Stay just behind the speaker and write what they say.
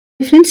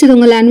Friends, இது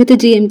உங்க Learn with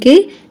GMK.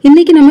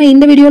 இன்னைக்கு நம்ம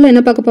இந்த வீடியோல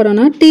என்ன பார்க்க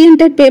போறோம்னா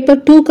TNTET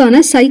Paper-2 கான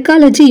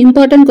Psychology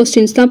Important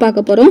Questions தான்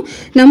பார்க்க போறோம்.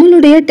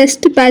 நம்மளுடைய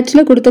டெஸ்ட்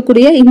பேட்ச்ல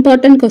கொடுத்தக்கூடிய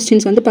Important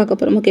Questions வந்து பார்க்க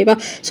போறோம். ஓகேவா?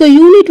 சோ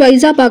யூனிட்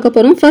வைஸா பார்க்க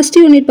போறோம். ஃபர்ஸ்ட்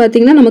யூனிட்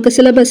பாத்தீங்கன்னா நமக்கு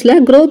சிலபஸ்ல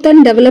Growth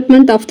and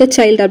Development of the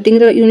Child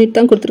அப்படிங்கற யூனிட்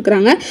தான்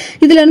கொடுத்திருக்காங்க.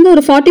 இதுல இருந்து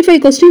ஒரு 45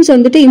 questions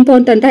வந்துட்டு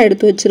இம்பார்ட்டன்ட்டா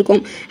எடுத்து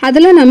வச்சிருக்கோம்.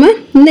 அதுல நம்ம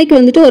இன்னைக்கு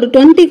வந்துட்டு ஒரு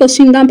 20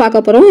 question தான்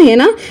பார்க்க போறோம்.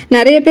 ஏனா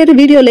நிறைய பேர்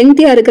வீடியோ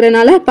லெங்தியா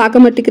இருக்கறனால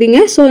பார்க்க மாட்டீங்க.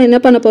 சோ என்ன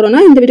பண்ண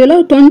போறோம்னா இந்த வீடியோல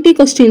 20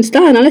 questions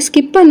தான். அதனால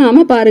ஸ்கிப்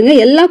பண்ணாம பாருங்க.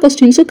 எல்லா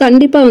क्वेश्चंसும்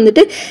கண்டிப்பா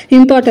வந்துட்டு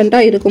இம்பார்ட்டன்ட்டா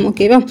இருக்கும்.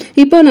 ஓகேவா?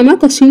 இப்போ நம்ம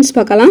क्वेश्चंस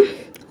பார்க்கலாம்.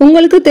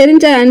 உங்களுக்கு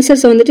தெரிஞ்ச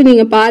ஆன்சர்ஸ் வந்துட்டு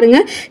நீங்க பாருங்க.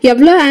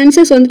 எவ்வளவு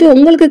ஆன்சர்ஸ் வந்துட்டு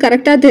உங்களுக்கு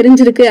கரெக்ட்டா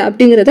தெரிஞ்சிருக்கு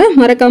அப்படிங்கறத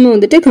மறக்காம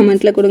வந்துட்டு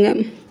கமெண்ட்ல கொடுங்க.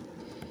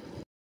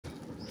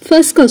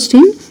 First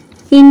question,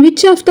 in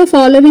which of the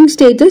following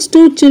stages do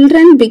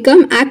children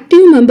become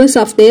active members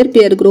of their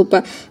peer group?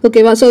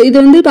 ஓகேவா? சோ இது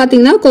வந்து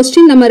பாத்தீங்கன்னா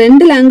क्वेश्चन நம்ம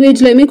ரெண்டு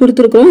லாங்குவேஜ்லயுமே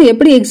கொடுத்திருக்கோம்.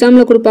 எப்படி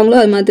எக்ஸாம்ல கொடுப்பாங்களோ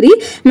அது மாதிரி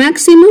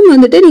மேக்ஸिमम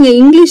வந்துட்டு நீங்க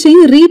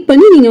இங்கிலீஷையும் ரீட்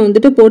பண்ணி நீங்க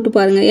வந்துட்டு போட்டு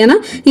பாருங்க. ஏனா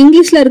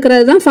இங்கிலீஷ்ல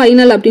இருக்குறது தான்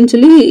ஃபைனல் அப்படினு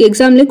சொல்லி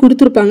எக்ஸாம்லயே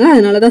கொடுத்திருப்பாங்க.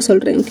 அதனால தான்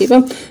சொல்றேன். ஓகேவா?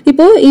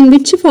 இப்போ in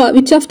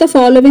which of the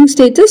following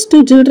stages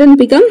do children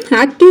become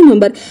active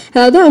member?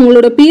 அதாவது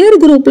அவங்களோட peer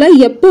groupல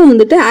எப்போ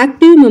வந்துட்டு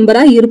ஆக்டிவ்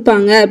மெம்பரா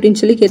இருப்பாங்க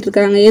அப்படினு சொல்லி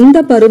கேட்டிருக்காங்க.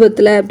 எந்த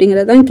பருவத்துல அப்படிங்கறது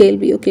தான்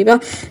கேள்வி. ஓகேவா?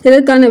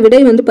 இதற்கான விடை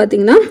வந்து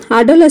பாத்தீங்கன்னா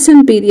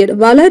adolescent period,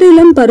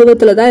 வளரிளம்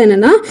பருவத்துல தான்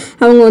என்னன்னா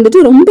அவங்க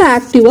வந்துட்டு ரொம்ப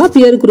ஆக்டிவா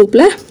peer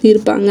groupல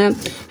இருப்பாங்க.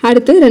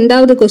 அடுத்து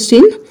இரண்டாவது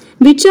question,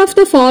 which of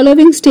the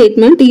following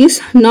statement is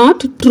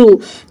not true?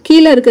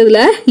 கீழ இருக்குதுல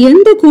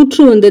எந்த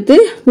கூற்று வந்துட்டு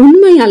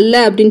உண்மை அல்ல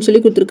அப்படினு சொல்லி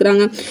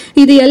கொடுத்திருக்காங்க.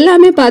 இது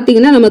எல்லாமே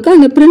பாத்தீங்கன்னா நமக்கு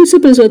அந்த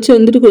பிரின்சிபல்ஸ் வச்சு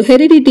வந்துட்டு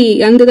ஹெரிடிட்டி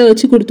அங்கத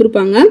வச்சு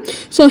கொடுத்திருப்பாங்க.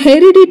 So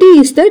heredity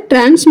is the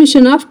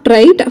transmission of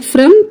tried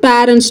from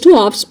parents to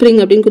offspring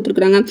அப்படினு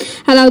கொடுத்திருக்காங்க.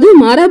 அதாவது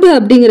மரபு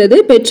அப்படிங்கிறது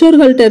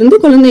பெற்றோர்கள்ட்ட இருந்து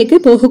குழந்தைக்கு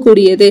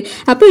போகக்கூடியது.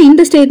 அப்ப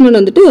இந்த ஸ்டேட்மென்ட்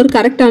வந்துட்டு ஒரு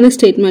கரெக்ட்டான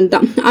ஸ்டேட்மென்ட்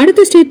தான்.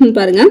 அடுத்த ஸ்டேட்மென்ட்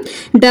பாருங்க,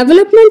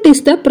 development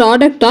is the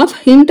product of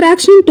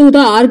interaction to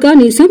the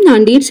organism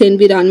and its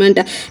environment.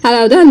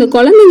 அதாவது அந்த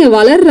குழந்தைங்க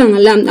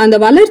வளர்றாங்கல்ல, அந்த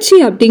வளர்ச்சி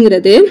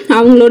அப்படிங்கிறது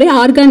அவங்களுடைய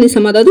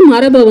ஆர்கானிசம், அதாவது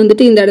மரபை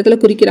வந்துட்டு இந்த இடத்துல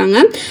குறிக்கிறாங்க.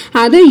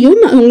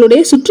 அதையும் அவங்களுடைய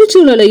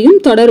சுற்றுச்சூழலையும்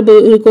தொடர்பு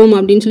இருக்கும்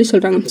அப்படின்னு சொல்லி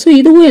சொல்றாங்க. சோ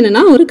இதுவும்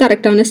என்னன்னா ஒரு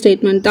கரெக்டான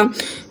ஸ்டேட்மெண்ட் தான்.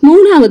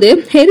 மூணாவது,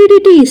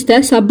 heredity is the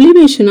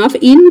sublimation of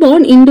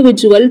inborn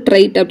individual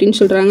tried அப்படின்னு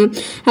சொல்றாங்க.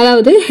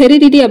 அதாவது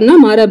ஹெரிடிட்டி அப்படின்னா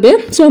மரபு.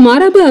 சோ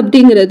மரபு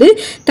அப்படிங்கிறது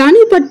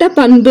தனிப்பட்ட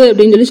பண்பு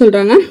அப்படின்னு சொல்லி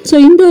சொல்றாங்க. சோ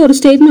இந்த ஒரு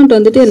ஸ்டேட்மெண்ட்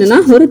வந்துட்டு என்னன்னா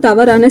ஒரு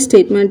தவறான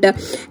ஸ்டேட்மெண்ட்.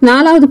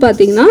 நாலாவது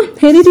பாத்தீங்கன்னா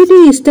heredity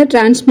is the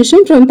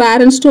transmission from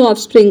parents to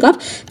offspring of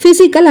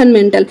physical and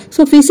mental.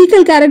 So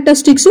physical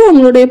கேரக்டரிஸ்டிக்ஸும்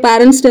அவங்களுடைய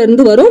பேரண்ட்ஸ்ட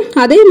இருந்து வரும்.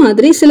 அதே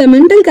மாதிரி சில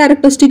மென்டல்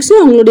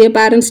கேரக்டரிஸ்டிக்ஸும் அவங்களுடைய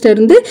பேரண்ட்ஸ்ட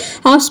இருந்து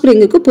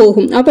ஆஃப்ஸ்பிரிங்குக்கு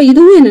போகும். அப்ப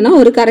இதுவும் என்னன்னா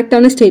ஒரு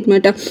கரெக்டான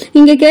ஸ்டேட்மெண்ட்.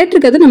 இங்க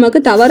கேட்டிருக்கிறது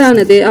நமக்கு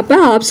தவறானது. அப்ப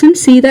ஆப்ஷன்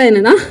சி தான்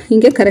என்னன்னா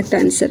இங்க கரெக்ட்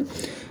ஆன்சர்.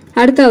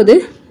 அடுத்தாவது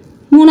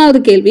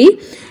மூணாவது கேள்வி,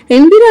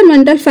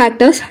 environmental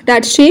factors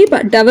that shape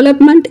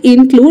development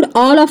include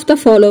all of the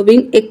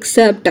following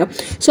except.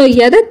 So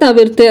எதை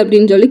தவிர்த்து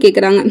அப்படின்னு சொல்லி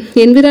கேக்குறாங்க.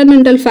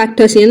 environmental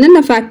factors என்னென்ன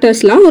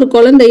ஃபேக்டர்ஸ்லாம் ஒரு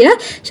குழந்தைய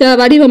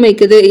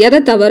வடிவமைக்குது,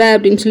 எதை தவிர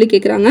அப்படின்னு சொல்லி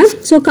கேக்குறாங்க.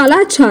 சோ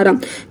கலாச்சாரம்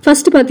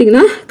ஃபர்ஸ்ட்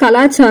பாத்தீங்கன்னா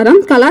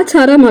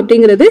கலாச்சாரம்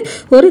அப்படிங்கிறது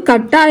ஒரு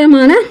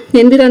கட்டாயமான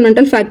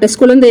environmental factors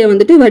குழந்தைய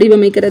வந்துட்டு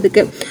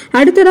வடிவமைக்கிறதுக்கு.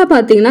 அடுத்ததா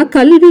பாத்தீங்கன்னா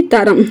கல்வி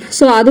தரம்.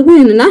 சோ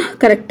அதுவும் என்னன்னா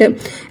கரெக்ட்.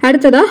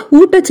 அடுத்ததா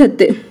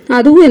ஊட்டச்சத்து,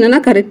 அதுவும்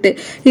என்னன்னா கரெக்ட்.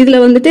 இதுல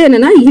வந்துட்டு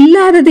என்னன்னா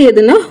இல்லாதது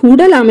எதுனா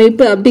உடல்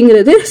அமைப்பு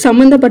அப்படிங்கிறது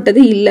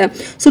சம்பந்தப்பட்டது இல்ல.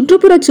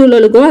 சுற்றுப்புற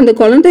சூழலுக்கும் அந்த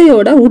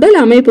குழந்தையோட உடல்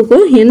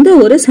அமைப்புக்கும் எந்த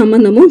ஒரு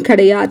சம்பந்தமும்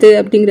கிடையாது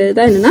அப்படிங்கிறது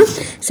தான் என்னன்னா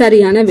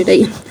சரியான விடை.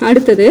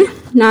 அடுத்தது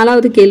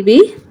நாலாவது கேள்வி,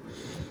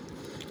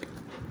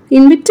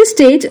 in which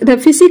stage the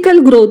physical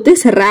growth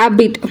is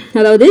rapid?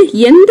 அதாவது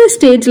எந்த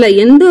ஸ்டேஜ்ல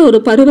எந்த ஒரு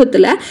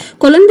பருவத்துல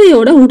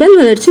குழந்தையோட உடல்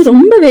வளர்ச்சி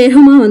ரொம்ப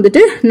வேகமா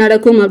வந்துட்டு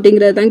நடக்கும்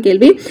அப்படிங்கிறது தான்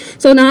கேள்வி.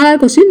 சோ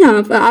நாலாவது क्वेश्चन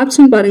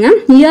ஆப்ஷன் பாருங்க,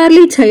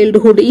 இயர்லி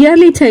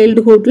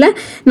சைல்ட்ஹுட்ல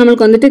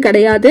நமக்கு வந்துட்டு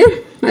கிடையாது,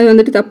 அது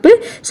வந்துட்டு தப்பு.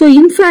 சோ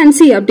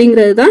இன்ஃபான்சி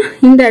அப்படிங்கிறது தான்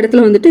இந்த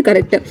இடத்துல வந்துட்டு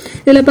கரெக்ட்.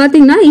 இதுல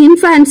பாத்தீங்கன்னா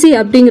இன்ஃபான்சி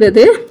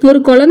அப்படிங்கிறது ஒரு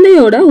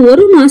குழந்தையோட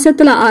ஒரு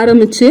மாசத்துல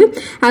ஆரம்பிச்சு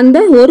அந்த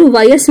ஒரு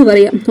வயசு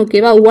வரைய,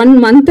 ஓகேவா, 1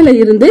 monthல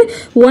இருந்து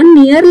 1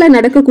 yearல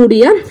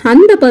நடக்கக்கூடிய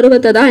அந்த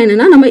பருவத்தை தான்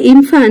என்னன்னா நம்ம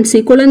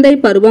இன்ஃபான்சி குழந்தை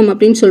பருவம்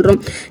அப்படின்னு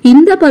சொல்றோம்.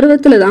 இந்த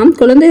பருவத்துல தான்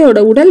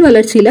குழந்தையோட உடல்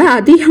வளர்ச்சியில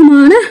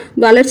அதிகமான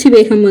வளர்ச்சி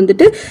வேகம்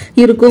வந்துட்டு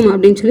இருக்கும்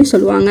அப்படின்னு சொல்லி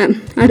சொல்லுவாங்க.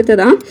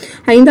 அடுத்ததா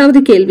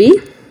ஐந்தாவது கேள்வி,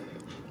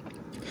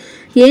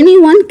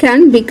 anyone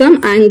can become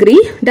angry,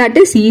 that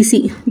is easy,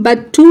 but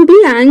to be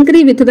angry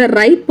with the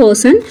right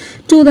person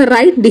to the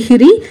right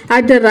degree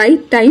at the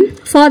right time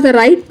for the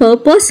right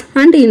purpose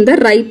and in the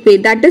right way,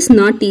 that is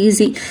not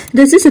easy.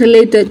 This is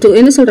related to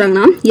என்ன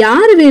சொல்றாங்கன்னா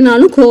யாரு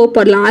வேணாலும்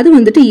கோவப்படலாம், அது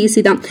வந்துட்டு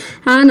easy தான்.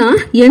 ஆனா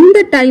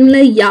எந்த டைம்ல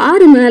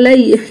யாரு மேல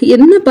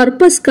என்ன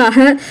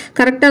பர்பஸ்க்காக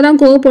கரெக்டா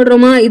தான்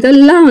கோவப்படுறோமா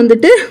இதெல்லாம்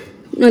வந்துட்டு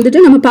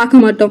நம்ம பார்க்க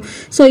மாட்டோம்.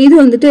 சோ இது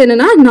வந்துட்டு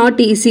என்னன்னா நாட்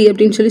ஈஸி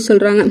அப்படின்னு சொல்லி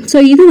சொல்றாங்க. சோ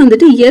இது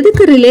வந்துட்டு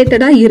எதுக்கு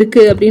ரிலேட்டடா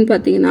இருக்கு அப்படின்னு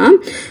பாத்தீங்கன்னா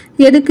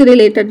எதுக்கு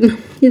ரிலேட்டட்?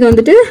 இது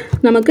வந்துட்டு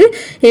நமக்கு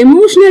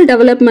எமோஷனல்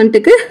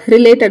டெவலப்மெண்ட்டுக்கு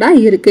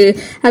ரிலேட்டடாக இருக்குது.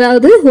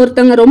 அதாவது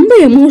ஒருத்தவங்க ரொம்ப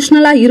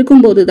எமோஷ்னலாக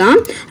இருக்கும்போது தான்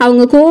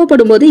அவங்க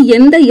கோவப்படும் போது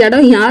எந்த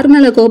இடம் யார்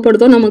மேலே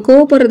கோவப்படுதோ நம்ம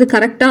கோவப்படுறது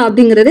கரெக்டாக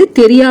அப்படிங்கிறதே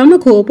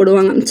தெரியாமல்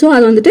கோவப்படுவாங்க. ஸோ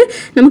அது வந்துட்டு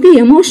நமக்கு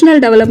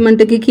எமோஷனல்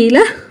டெவலப்மெண்ட்டுக்கு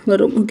கீழே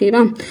வரும்.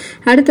 ஓகேவா?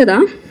 அடுத்ததா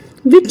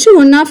which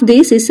one of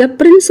these is a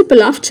principle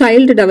of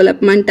child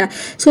development?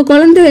 So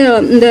குழந்தை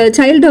இந்த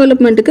சைல்டு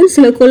டெவலப்மெண்ட்டுக்கு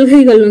சில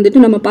கொள்கைகள்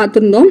வந்துட்டு நம்ம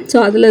பார்த்துருந்தோம். ஸோ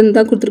அதில் இருந்து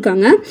தான்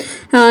கொடுத்துருக்காங்க.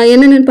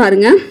 என்னென்னு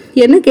பாருங்க.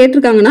 என்ன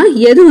கேட்டிருக்காங்கன்னா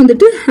எது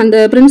வந்துட்டு அந்த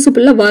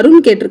பிரின்சிபிளில்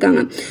வரும்னு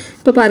கேட்டிருக்காங்க.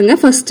 இப்போ பாருங்க,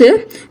 first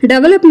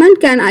development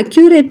can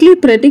accurately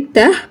predict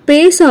the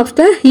base of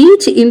the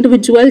each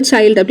individual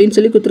child அப்படின்னு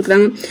சொல்லி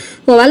கொடுத்துருக்காங்க.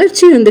 இப்போ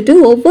வளர்ச்சி வந்துட்டு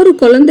ஒவ்வொரு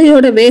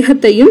குழந்தையோட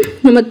வேகத்தையும்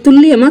நம்ம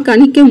துல்லியமாக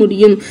கணிக்க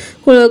முடியும்.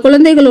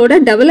 குழந்தைகளோட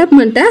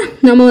டெவலப்மெண்ட்டை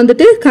நம்ம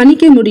வந்துட்டு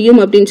கணிக்க முடியும்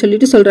அப்படின்னு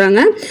சொல்லிட்டு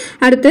சொல்றாங்க.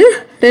 அடுத்து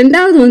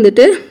ரெண்டாவது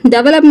வந்துட்டு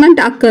டெவலப்மெண்ட்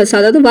அக்கர்ஸ்,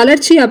 அதாவது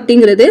வளர்ச்சி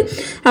அப்படிங்கிறது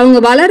அவங்க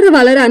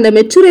வளர அந்த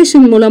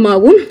மெச்சுரேஷன்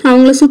மூலமாகவும்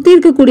அவங்கள சுற்றி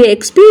இருக்கக்கூடிய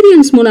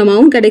எக்ஸ்பீரியன்ஸ்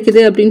மூலமாகவும்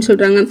கிடைக்குது அப்படின்னு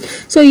சொல்றாங்க.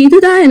 ஸோ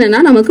இதுதான் என்னன்னா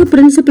நமக்கு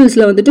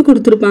பிரின்சிபிள்ஸ்ல வந்துட்டு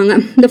கொடுத்துருப்பாங்க.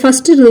 இந்த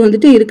ஃபர்ஸ்ட் இது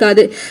வந்துட்டு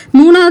இருக்காது.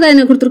 மூணாவது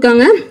என்ன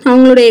கொடுத்துருக்காங்க,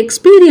 அவங்களுடைய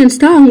எக்ஸ்பீரியன்ஸ்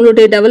தான்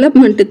அவங்களுடைய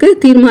டெவலப்மெண்ட்டுக்கு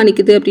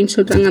தீர்மானிக்குது அப்படின்னு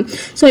சொல்றாங்க.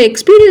 ஸோ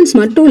எக்ஸ்பீரியன்ஸ்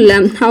மட்டும் இல்லை,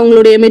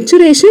 அவங்களுடைய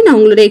மெச்சுரேஷன்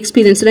அவங்களுடைய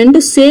எக்ஸ்பீரியன்ஸ்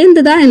ரெண்டும்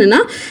சேர்ந்து தான்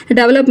என்னன்னா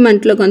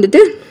டெவலப்மெண்ட்ல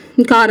வந்துட்டு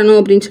காரணம்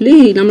அப்படின்னு சொல்லி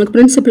நமக்கு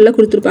பிரின்சிபிள்ல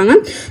கொடுத்துருப்பாங்க.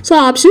 ஸோ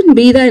ஆப்ஷன்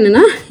பி தான்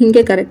என்னன்னா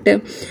இங்கே கரெக்ட்.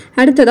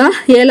 அடுத்ததா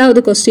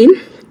 7வது கொஸ்டின்,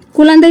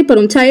 குழந்தை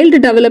பருவம் child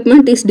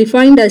development is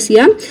defined as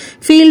a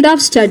field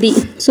of study.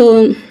 So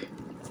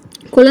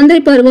குழந்தை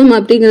பருவம்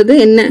அப்படிங்கிறது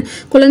என்ன,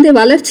 குழந்தை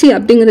வளர்ச்சி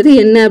அப்படிங்கிறது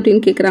என்ன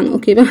அப்படின்னு கேட்குறாங்க.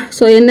 ஓகேவா?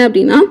 ஸோ என்ன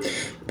அப்படின்னா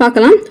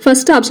பார்க்கலாம்.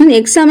 First option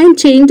examine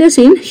changes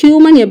in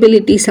human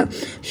abilities.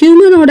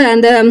 ஹியூமனோட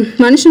அந்த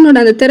மனுஷனோட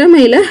அந்த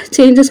திறமையில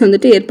சேஞ்சஸ்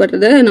வந்துட்டு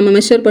ஏற்படுறது நம்ம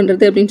மெஷர்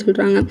பண்றது அப்படின்னு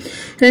சொல்றாங்க.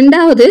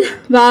 ரெண்டாவது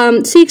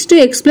seeks to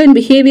explain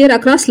behaviour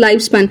across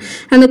life span.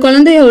 அந்த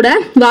குழந்தையோட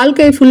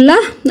வாழ்க்கை ஃபுல்லா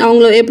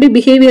அவங்கள எப்படி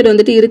பிஹேவியர்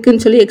வந்துட்டு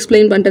இருக்குன்னு சொல்லி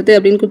எக்ஸ்பிளைன் பண்றது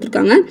அப்படின்னு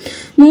கொடுத்துருக்காங்க.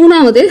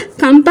 மூணாவது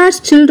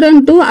compares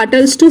children to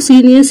adults to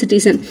senior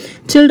citizen.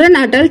 Children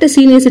adult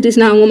senior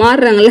citizen அவங்க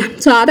மாறுறாங்கல்ல,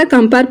 ஸோ அதை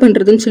கம்பேர்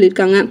பண்றதுன்னு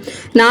சொல்லியிருக்காங்க.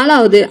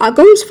 நாலாவது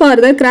accounts for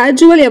the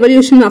gradual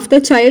evolution of the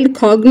child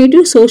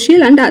cognitive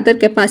social and other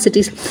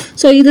capacities.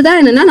 So இதுதான்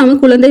என்னன்னா நம்ம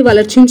குழந்தை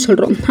வளர்ச்சின்னு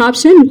சொல்றோம்.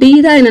 ஆப்ஷன் டி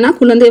தான் என்னன்னா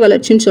குழந்தை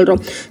வளர்ச்சின்னு சொல்றோம்.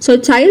 ஸோ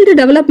சைல்டு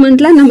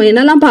டெவலப்மெண்ட்ல நம்ம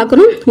என்னெல்லாம்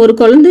பார்க்கணும், ஒரு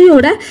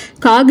குழந்தையோட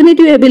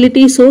cognitive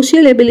ability,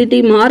 social ability,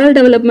 moral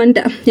development,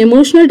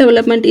 emotional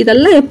development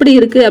இதெல்லாம் எப்படி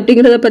இருக்கு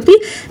அப்படிங்கிறத பத்தி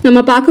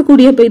நம்ம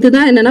பார்க்கக்கூடிய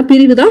இதுதான் என்னன்னா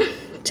பிரிவு தான்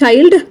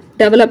சைல்டு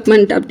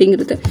டெவலப்மெண்ட்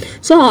அப்படிங்கிறது.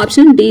 ஸோ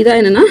ஆப்ஷன் டி தான்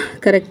என்னன்னா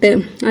கரெக்ட்.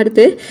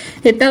 அடுத்து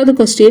 8வது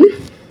question,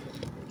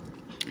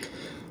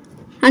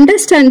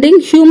 understanding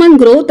human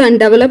growth and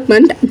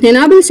development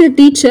enables a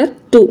teacher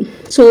to.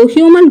 So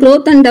human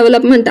growth and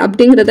development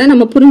அப்படிங்கிறத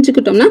நம்ம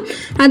புரிஞ்சுக்கிட்டோம்னா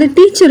அது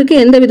டீச்சருக்கு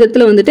எந்த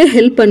விதத்தில் வந்துட்டு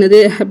ஹெல்ப் பண்ணுது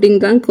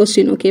அப்படிங்கிறதான்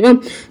கொஸ்டின். ஓகேவா?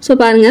 ஸோ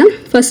பாருங்க,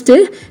 first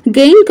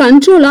gain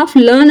control of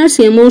learners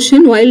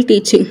emotion while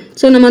teaching.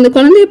 So நம்ம அந்த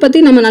குழந்தைய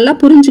பற்றி நம்ம நல்லா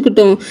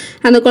புரிஞ்சுக்கிட்டோம்,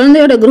 அந்த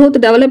குழந்தையோட growth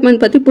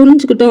டெவலப்மெண்ட் பற்றி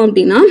புரிஞ்சுக்கிட்டோம்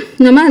அப்படின்னா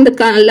நம்ம அந்த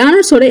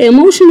லேர்னர்ஸோட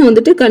எமோஷனை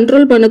வந்துட்டு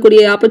கண்ட்ரோல்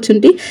பண்ணக்கூடிய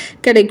ஆப்பர்ச்சுனிட்டி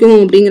கிடைக்கும்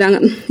அப்படிங்கிறாங்க.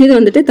 இது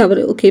வந்துட்டு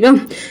தவறு. ஓகேவா?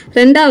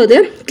 ரெண்டாவது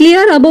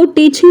clear about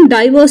teaching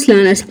divorce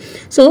learners.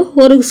 So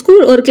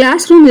ஒரு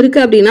கிளாஸ் ரூம் இருக்கு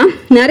அப்படின்னா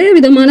நிறைய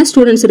விதமான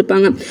ஸ்டூடெண்ட்ஸ்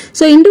இருப்பாங்க.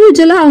 ஸோ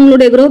இண்டிவிஜுவலா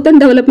அவங்களுடைய growth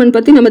அண்ட் டெவலப்மெண்ட்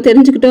பத்தி நம்ம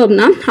தெரிஞ்சுக்கிட்டோம்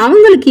அப்படின்னா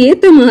அவங்களுக்கு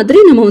ஏற்ற மாதிரி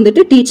நம்ம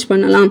வந்துட்டு டீச்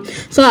பண்ணலாம்.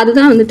 ஸோ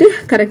அதுதான் வந்துட்டு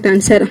கரெக்ட்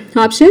ஆன்சர்.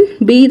 ஆப்ஷன்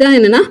பி தான்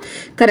என்னன்னா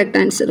கரெக்ட்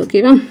ஆன்சர்.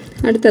 ஓகேவா?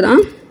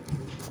 அடுத்ததான்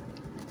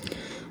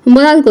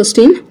 9வது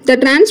question, the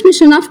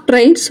transmission of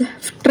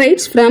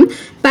traits from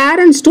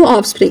parents to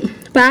offspring.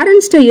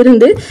 பேரண்ட்ஸ்ட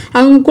இருந்து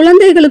அவங்க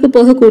குழந்தைகளுக்கு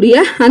போகக்கூடிய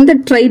அந்த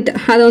ட்ரைட்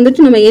அதை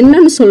வந்துட்டு நம்ம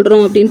என்னன்னு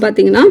சொல்றோம் அப்படின்னு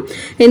பார்த்தீங்கன்னா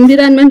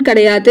என்விரான்மெண்ட்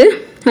கிடையாது.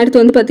 அடுத்து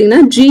வந்து பார்த்தீங்கன்னா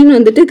ஜீன்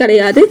வந்துட்டு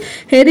கிடையாது,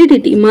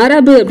 ஹெரிடிட்டி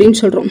மரபு அப்படின்னு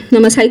சொல்கிறோம்.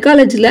 நம்ம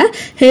சைக்காலஜியில்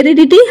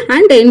ஹெரிடிட்டி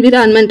அண்ட்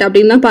என்விரான்மெண்ட்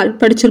அப்படின்னு தான்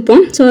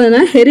படிச்சிருப்போம். ஸோ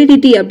அதனால்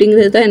ஹெரிடிட்டி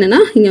அப்படிங்கிறது தான்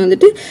என்னன்னா இங்கே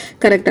வந்துட்டு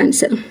கரெக்ட்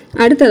ஆன்சர்.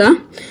 அடுத்ததான்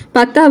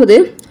 10வது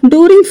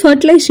touring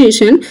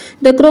fertilisation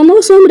the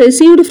chromosome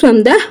received from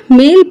the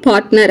மேல்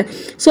பார்ட்னர்.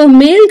 ஸோ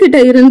மேல் கிட்ட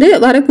இருந்து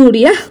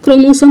வரக்கூடிய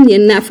குரோமோசோம்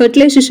என்ன,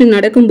 ஃபர்டிலைசேஷன்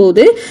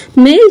நடக்கும்போது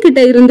மேல்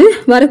கிட்ட இருந்து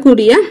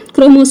வரக்கூடிய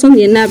குரோமோசோம்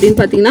என்ன அப்படின்னு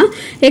பார்த்தீங்கன்னா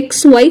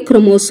XY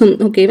குரோமோசோம்.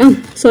 ஓகேவா?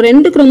 ஸோ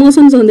 2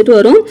 குரோமோசோம்ஸ் வந்துட்டு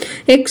வரும்.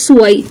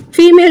 XY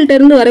ஃபீமேல்கிட்ட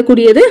இருந்து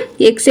வரக்கூடியது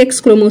XX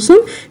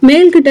குரோமோசோம்,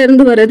 மேல் கிட்ட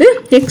இருந்து வர்றது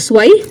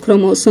XY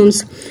குரோமோசோம்ஸ்.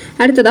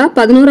 அடுத்ததா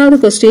 11வது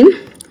question,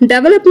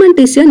 development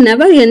is a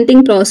never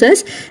ending process.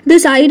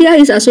 This idea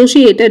is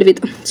associated with.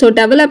 So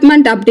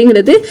development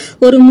அப்படிங்கிறது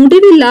ஒரு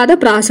முடிவில்லாத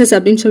ப்ராசஸ்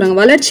அப்படின்னு சொல்றாங்க.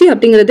 வளர்ச்சி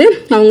அப்படிங்கிறது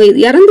அவங்க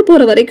இறந்து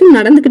போற வரைக்கும்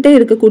நடந்துகிட்டே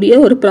இருக்கக்கூடிய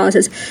ஒரு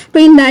ப்ராசஸ்.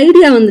 இப்போ இந்த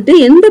ஐடியா வந்துட்டு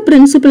எந்த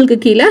பிரின்சிபிளுக்கு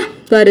கீழே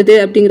வருது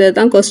அப்படிங்கிறது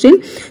தான் கொஸ்டின்.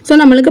 ஸோ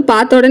நம்மளுக்கு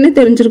பார்த்த உடனே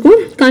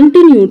தெரிஞ்சிருக்கும்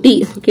கண்டினியூட்டி.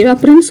 ஓகேவா?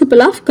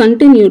 பிரின்சிபல் ஆஃப்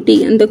கண்டினியூட்டி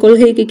அந்த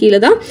கொள்கைக்கு கீழே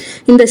தான்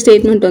இந்த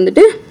ஸ்டேட்மெண்ட்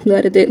வந்துட்டு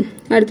வருது.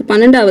 அடுத்து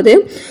 12வது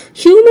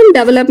human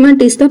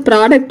development is the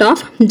product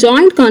of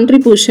joint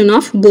contribution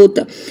of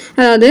both.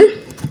 அதாவது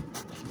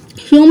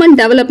ஹியூமன்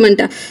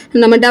டெவலப்மெண்ட்,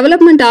 நம்ம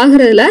டெவலப்மெண்ட்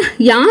ஆகிறதுல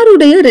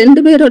யாருடைய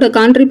 2 பேரோட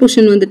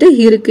கான்ட்ரிபியூஷன் வந்துட்டு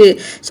இருக்கு.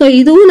 ஸோ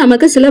இதுவும்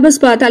நமக்கு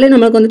சிலபஸ் பார்த்தாலே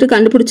நமக்கு வந்துட்டு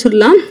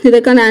கண்டுபிடிச்சிடலாம்.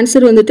 இதுக்கான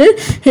ஆன்சர் வந்துட்டு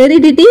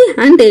ஹெரிடிட்டி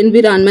அண்ட்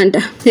என்விரான்மெண்ட்.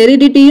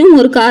 ஹெரிடிட்டியும்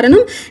ஒரு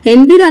காரணம்,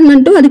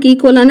 என்விரான்மெண்ட்டும் அதுக்கு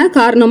ஈக்குவலான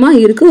காரணமா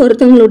இருக்கு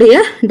ஒருத்தவங்களுடைய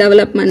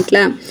டெவலப்மெண்ட்ல.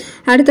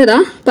 அடுத்ததா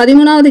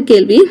 13வது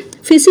கேள்வி,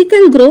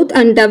 physical growth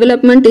and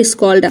development is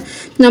called.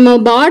 நம்ம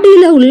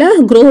பாடியில உள்ள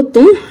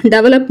growthம்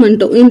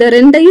டெவலப்மெண்ட்டும் இந்த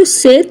ரெண்டையும்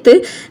சேர்த்து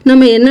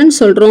நம்ம என்னன்னு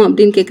சொல்றோம்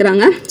அப்படின்னு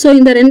கேக்குறாங்க. ஸோ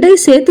இந்த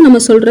ரெண்டையும் சேர்த்து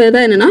நம்ம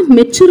சொல்றதா என்னன்னா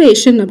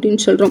மெச்சுரேஷன்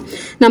அப்படின்னு சொல்றோம்.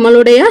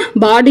 நம்மளுடைய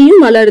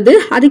பாடியும் வளருது,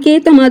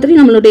 அதுக்கேற்ற மாதிரி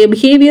நம்மளுடைய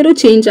பிஹேவியரும்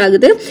சேஞ்ச்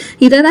ஆகுது.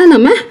 இதை தான்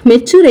நம்ம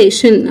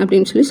மெச்சுரேஷன்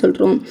அப்படின்னு சொல்லி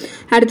சொல்றோம்.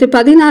 அடுத்து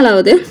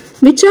 14வது,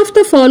 which of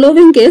the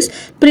following is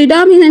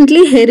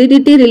predominantly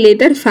heredity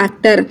related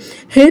factor?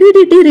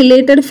 heredity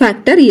related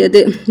factor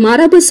எது,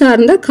 மரபு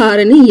சார்ந்த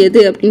காரணி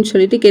எது அப்படின்னு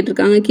சொல்லிட்டு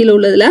கேட்டிருக்காங்க கீழே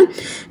உள்ளதுல.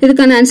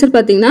 இதுக்கான ஆன்சர்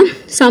பார்த்தீங்கன்னா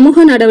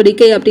சமூக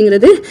நடவடிக்கை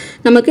அப்படிங்கிறது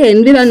நமக்கு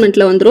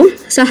என்விரான்மெண்ட்ல வந்துடும்.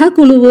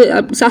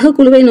 சக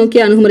குழுவை நோக்கி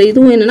அணுகுமுறை,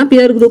 இதுவும் என்னன்னா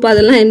பியர் குரூப்,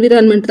 அதெல்லாம்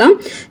என்விரான்மெண்ட் தான்.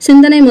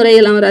 சிந்தனை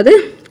முறையெல்லாம் வராது.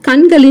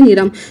 கண்களின்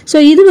நிறம், ஸோ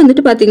இது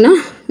வந்துட்டு பார்த்தீங்கன்னா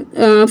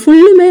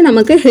ஃபுல்லுமே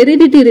நமக்கு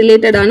ஹெரிடிட்டி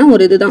ரிலேட்டடான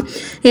ஒரு இதுதான்.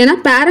 ஏன்னா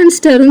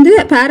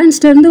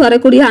பேரண்ட்ஸ்ட இருந்து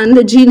வரக்கூடிய அந்த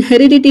ஜீன்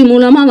ஹெரிடிட்டி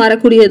மூலமா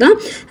வரக்கூடியதான்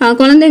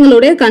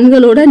குழந்தைங்களுடைய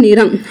கண்களோட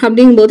நிறம்.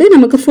 அப்படிங்கும்போது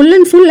நமக்கு full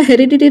and full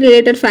heredity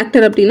related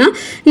factor அப்படின்னா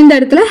இந்த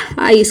இடத்துல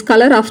ice,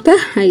 colour of the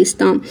ice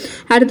தான்.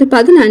 அடுத்து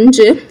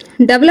 15,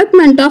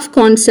 development of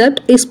concept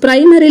is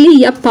primarily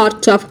a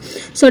part of.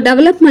 so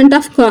development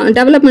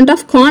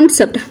of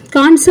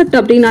concept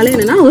அப்படினாலே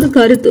என்னன்னா ஒரு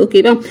கருத்து.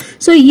 ஓகேவா?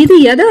 ஸோ இது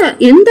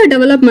எந்த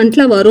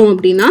டெவலப்மெண்ட்ல வரும்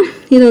அப்படின்னா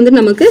இது வந்து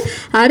நமக்கு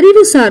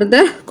அறிவு சார்ந்த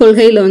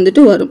கொள்கையில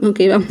வந்துட்டு வரும்.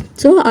 ஓகேவா?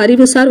 ஸோ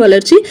அறிவுசார்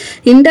வளர்ச்சி,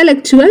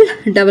 இன்டலெக்சுவல்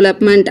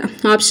டெவலப்மெண்ட்.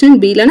 ஆப்ஷன்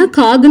பி இல்லைன்னா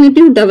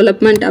காக்னிட்டிவ்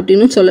டெவலப்மெண்ட்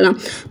அப்படின்னு சொல்லலாம்.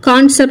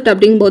 கான்செப்ட்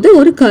அப்படிங்கும்போது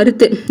ஒரு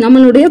கருத்து,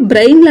 நம்மளுடைய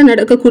பிரெயின்ல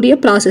நடக்கக்கூடிய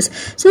ப்ராசஸ்.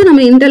 ஸோ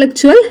நம்ம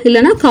இன்டலெக்சுவல்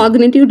இல்லைன்னா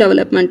காக்னிட்டிவ்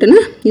டெவலப்மெண்ட்னு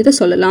இதை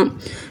சொல்லலாம்.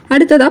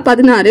 அடுத்ததா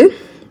 16,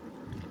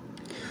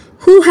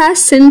 who has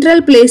central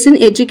place in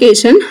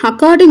education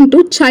according to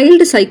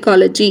child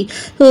psychology.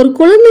 ஒரு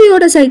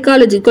குழந்தையோட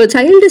சைக்காலஜி,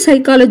 சைல்டு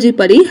சைக்காலஜி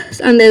படி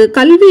அந்த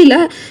கல்வியில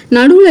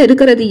நடுவில்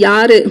இருக்கிறது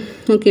யாரு,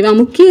 ஓகேவா,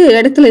 முக்கிய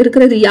இடத்துல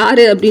இருக்கிறது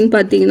யாரு அப்படின்னு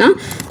பார்த்தீங்கன்னா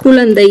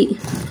குழந்தை.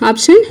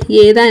 ஆப்ஷன்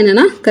ஏ தான்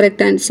என்னன்னா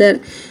கரெக்ட் ஆன்சர்.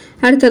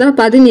 அடுத்ததா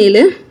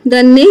 17, the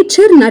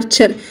nature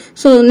nurture.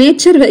 So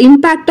nature,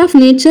 impact of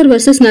nature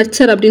versus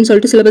nurture அப்படின்னு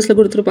சொல்லிட்டு சிலபஸில்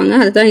கொடுத்துருப்பாங்க.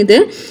 அதுதான் இது.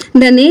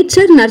 இந்த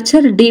நேச்சர்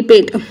நர்ச்சர்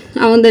டிபேட்,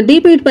 அந்த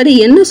டிபேட் படி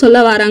என்ன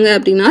சொல்ல வராங்க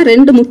அப்படின்னா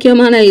ரெண்டு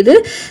முக்கியமான இது,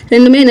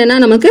 ரெண்டுமே என்னன்னா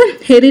நமக்கு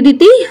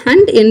ஹெரிடிட்டி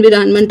அண்ட்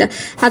என்விரான்மெண்ட்.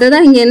 அதை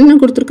தான் இங்கே என்ன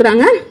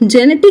கொடுத்துருக்குறாங்க,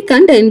 ஜெனட்டிக்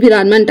அண்ட்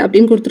என்விரான்மெண்ட்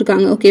அப்படின்னு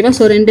கொடுத்துருக்காங்க. ஓகேவா?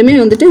 ஸோ ரெண்டுமே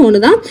வந்துட்டு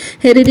ஒன்று தான்.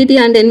 ஹெரிடிட்டி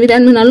அண்ட்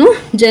என்விரான்மெண்ட்னாலும்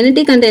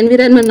ஜெனட்டிக் அண்ட்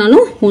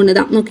என்விரான்மெண்ட்னாலும் ஒன்று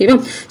தான். ஓகேவா?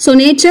 ஸோ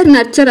நேச்சர்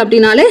நர்ச்சர்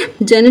அப்படின்னாலே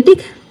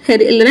ஜெனட்டிக்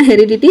இல்லைன்னா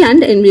ஹெரிடிட்டி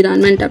அண்ட்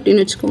என்விரான்மெண்ட்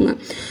அப்படின்னு வச்சுக்கோங்க.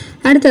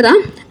 அடுத்ததா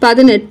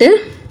 18,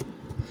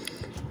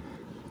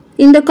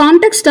 in the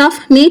context of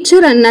nature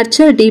and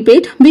nurture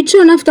debate, which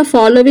one of the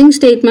following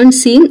statements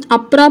seem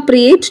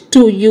appropriate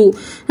to you?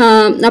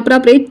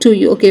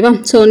 ஓகேவா?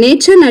 ஸோ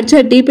நேச்சர்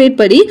நர்ச்சர் டிபேட்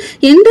படி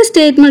எந்த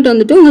ஸ்டேட்மெண்ட்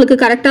வந்துட்டு உங்களுக்கு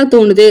கரெக்டாக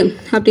தோணுது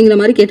அப்படிங்கிற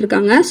மாதிரி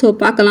கேட்டிருக்காங்க. ஸோ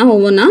பார்க்கலாம்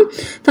ஒவ்வொன்றா.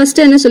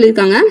 ஃபர்ஸ்ட் என்ன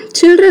சொல்லியிருக்காங்க,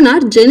 children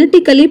are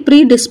genetically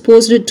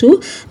predisposed to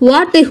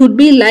what they would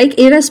be like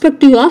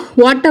irrespective of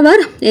whatever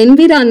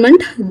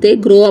environment they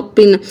grow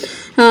up in.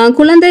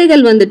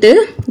 குழந்தைகள் வந்துட்டு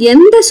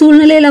எந்த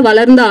சூழ்நிலையில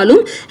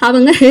வளர்ந்தாலும்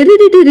அவங்க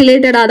ஹெரிடிட்டி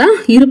ரிலேட்டடா தான்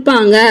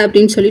இருப்பாங்க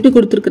அப்படின்னு சொல்லிட்டு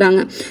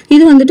கொடுத்துருக்காங்க.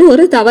 இது வந்துட்டு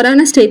ஒரு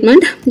தவறான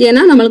ஸ்டேட்மெண்ட்.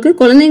 ஏன்னா நம்மளுக்கு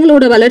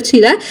குழந்தைங்களோட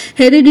வளர்ச்சியில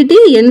ஹெரிடிட்டி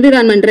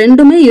என்விரான்மெண்ட்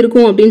ரெண்டுமே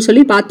இருக்கும் அப்படின்னு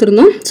சொல்லி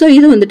பார்த்துருந்தோம். ஸோ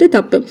இது வந்துட்டு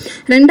தப்பு.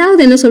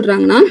 ரெண்டாவது என்ன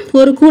சொல்றாங்கன்னா,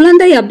 ஒரு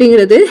குழந்தை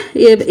அப்படிங்கிறது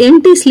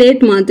எம்டி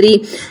ஸ்லேட் மாதிரி,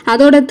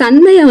 அதோட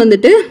தன்மையை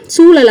வந்துட்டு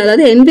சூழல்,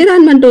 அதாவது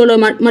என்விரான்மெண்டோட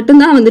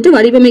மட்டும்தான் வந்துட்டு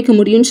வடிவமைக்க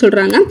முடியும்னு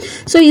சொல்றாங்க.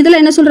 ஸோ இதுல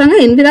என்ன சொல்றாங்க,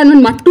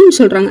 என்விரான்மெண்ட் மட்டும்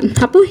சொல்றாங்க.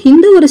 அப்போ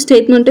இந்த ஒரு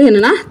ஸ்டேட்மெண்ட்டும்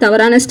என்னன்னா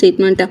தவறான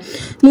ஸ்டேட்மெண்ட்.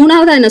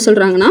 மூணாவதா என்ன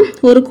சொல்றாங்கன்னா,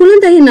 ஒரு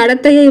குழந்தையின்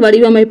நடத்தையை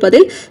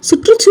வடிவமைப்பதில்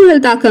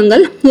சுற்றுச்சூழல்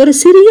தாக்கங்கள் ஒரு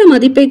சிறிய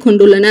மதிப்பை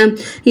கொண்டுள்ளன,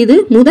 இது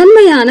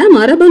முதன்மையான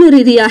மரபணு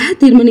ரீதியாக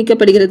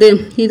தீர்மானிக்கப்படுகிறது.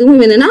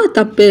 இதுவும் என்னன்னா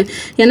தப்பு.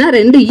 ஏன்னா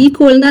ரெண்டு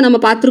ஈக்குவல் தான்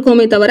நம்ம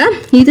பார்த்திருக்கோமே தவிர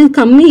இது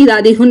கம்மி இது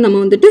அதிகம்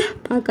நம்ம வந்துட்டு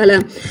பார்க்கல.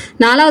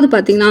 நாலாவது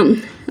பாத்தீங்கன்னா,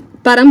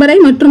 பரம்பரை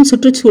மற்றும்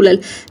சுற்றுச்சூழல்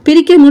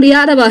பிரிக்க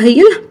முடியாத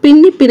வகையில்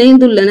பின்னி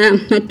பிணைந்துள்ளன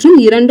மற்றும்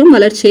இரண்டும்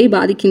வளர்ச்சியை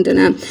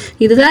பாதிக்கின்றன.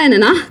 இதுதான்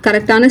என்னன்னா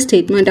கரெக்டான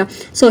ஸ்டேட்மெண்ட்.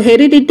 ஸோ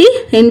ஹெரிடிட்டி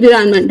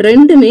என்விரான்மெண்ட்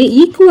ரெண்டுமே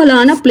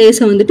ஈக்குவலான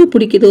பிளேஸை வந்துட்டு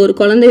பிடிக்குது ஒரு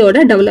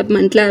குழந்தையோட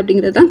டெவலப்மெண்ட்ல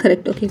அப்படிங்கிறது தான்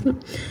கரெக்ட். ஓகேவா?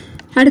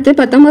 அடுத்து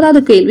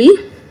 19வது கேள்வி,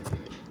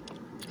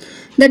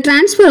 the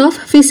transfer of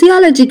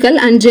physiological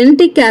and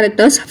genetic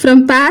characters from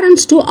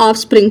parents to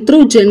offspring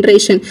through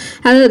generation.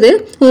 அதாவது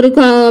ஒரு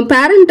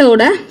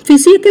பேரண்டோட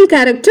பிசிக்கல்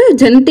கேரக்டர்,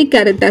 ஜெனட்டிக்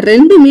கேரக்டர்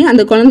ரெண்டுமே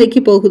அந்த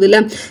குழந்தைக்கு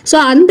போகுதுல்ல. ஸோ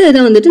அந்த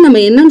இதை வந்துட்டு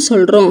நம்ம என்னன்னு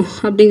சொல்றோம்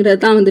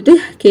அப்படிங்கிறது தான் வந்துட்டு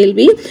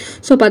கேள்வி.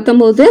 ஸோ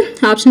 19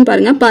 ஆப்ஷன்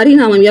பாருங்க,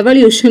 பரிணாமம்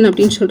எவல்யூஷன்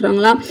அப்படின்னு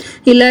சொல்றாங்களா,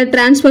 இல்லை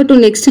டிரான்ஸ்ஃபர் டு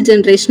நெக்ஸ்ட்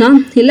ஜென்ரேஷனா,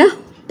 இல்லை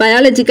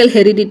பயாலஜிக்கல்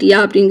ஹெரிடிட்டியா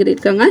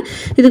அப்படிங்கிறாங்க.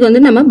 இதுக்கு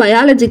வந்து நம்ம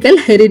பயாலஜிக்கல்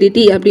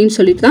ஹெரிடிட்டி அப்படின்னு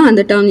சொல்லிட்டு தான்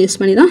அந்த டேர்ம் யூஸ்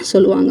பண்ணி தான்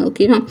சொல்லுவாங்க.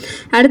 ஓகேவா?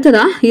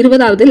 அடுத்ததா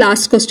 20வது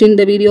லாஸ்ட் கொஸ்டின்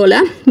இந்த வீடியோல,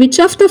 which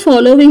of the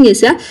following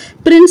is a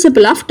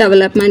principle of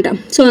development?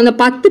 So அந்த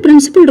 10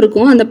 பிரின்சிபிள்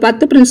இருக்கும், அந்த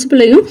 10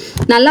 பிரின்சிபிளையும்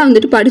நல்லா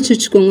வந்துட்டு படிச்சு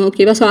வச்சுக்கோங்க.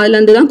 ஓகேவா? ஸோ அதுல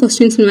இருந்து தான்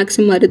கொஸ்டின்ஸ்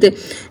மேக்ஸிமம் வருது.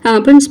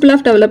 பிரின்சிபிள்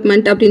ஆஃப்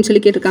டெவலப்மெண்ட் அப்படின்னு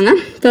சொல்லி கேட்டிருக்காங்க.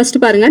 ஃபர்ஸ்ட்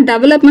பாருங்க,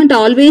 டெவலப்மெண்ட்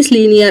ஆல்வேஸ்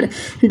லீனியர்.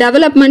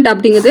 டெவலப்மெண்ட்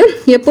அப்படிங்கிறது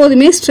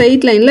எப்போதுமே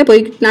ஸ்ட்ரெயிட் லைன்ல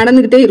போய்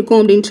நடந்துகிட்டே இருக்கும்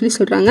அப்படின்னு சொல்லி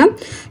சொல்றாங்க.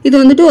 இது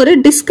வந்துட்டு ஒரு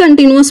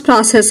டிஸ்கண்டினியூஸ்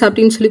ப்ராசஸ்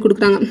அப்படின்னு சொல்லி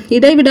கொடுக்குறாங்க.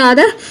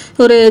 இடைவிடாத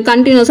ஒரு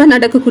கண்டினியூஸா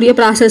நடக்கக்கூடிய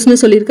ப்ராசஸ்னு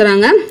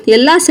சொல்லியிருக்கிறாங்க.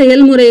 எல்லா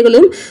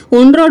செயல்முறைகளும்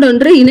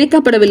ஒன்றோடொன்று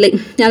இணைக்கப்படவில்லை,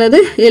 அதாவது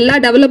எல்லா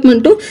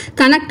டெவலப்மெண்ட்டும்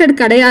கனெக்டட்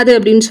கிடையாது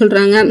அப்படின்னு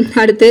சொல்றாங்க.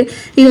 அடுத்து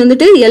இது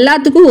வந்துட்டு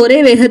எல்லாத்துக்கும் ஒரே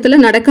வேகத்துல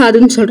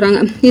நடக்காதுன்னு சொல்றாங்க.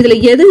 இதுல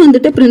எது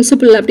வந்துட்டு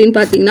பிரின்சிபிள் அப்படின்னு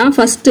பாத்தீங்கன்னா,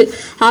 ஃபர்ஸ்ட்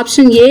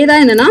ஆப்ஷன் ஏ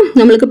தான் என்னன்னா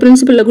நம்மளுக்கு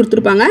பிரின்சிபிள்ல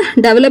கொடுத்துருப்பாங்க.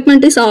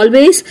 Development is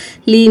always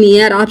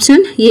linear.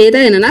 Option A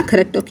தான் என்னன்னா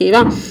கரெக்ட்.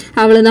 ஓகேவா?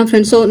 அவ்வளவுதான்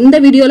ஃப்ரெண்ட்ஸ். ஸோ இந்த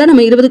வீடியோல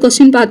நம்ம 20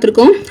 கொஸ்டின்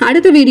பார்த்திருக்கோம்.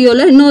 அடுத்த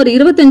வீடியோல இன்னொரு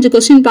 25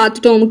 கொஸ்டின்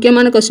பார்த்துட்டோம்,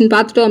 முக்கியமான கொஸ்டின்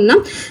பார்த்துட்டோம் அப்படின்னா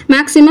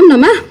மேக்ஸிமம்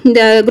நம்ம இந்த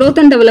growth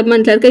and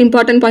developmentல இருக்க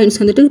இம்பார்ட்டன்ட் பாயிண்ட்ஸ்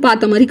வந்துட்டு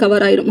பார்த்த மாதிரி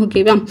கவர் ஆயிரும்.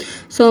 ஓகேவா?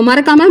 ஸோ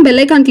மறக்காம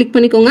பெல் ஐக்கான் கிளிக்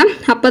பண்ணிக்கோங்க.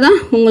 அப்பதான்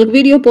உங்களுக்கு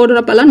வீடியோ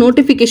போடுறப்பெல்லாம்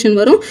நோட்டிபிகேஷன்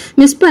வரும்.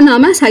 மிஸ்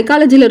பண்ணாம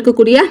சைக்காலஜியில்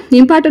இருக்கக்கூடிய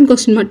இம்பார்ட்டன்ட்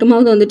கொஸ்டின்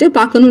மட்டுமாவது வந்துட்டு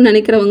பார்க்கணும்னு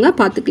நினைக்கிறவங்க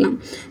பார்த்துக்கலாம்.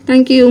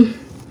 தேங்க்யூ.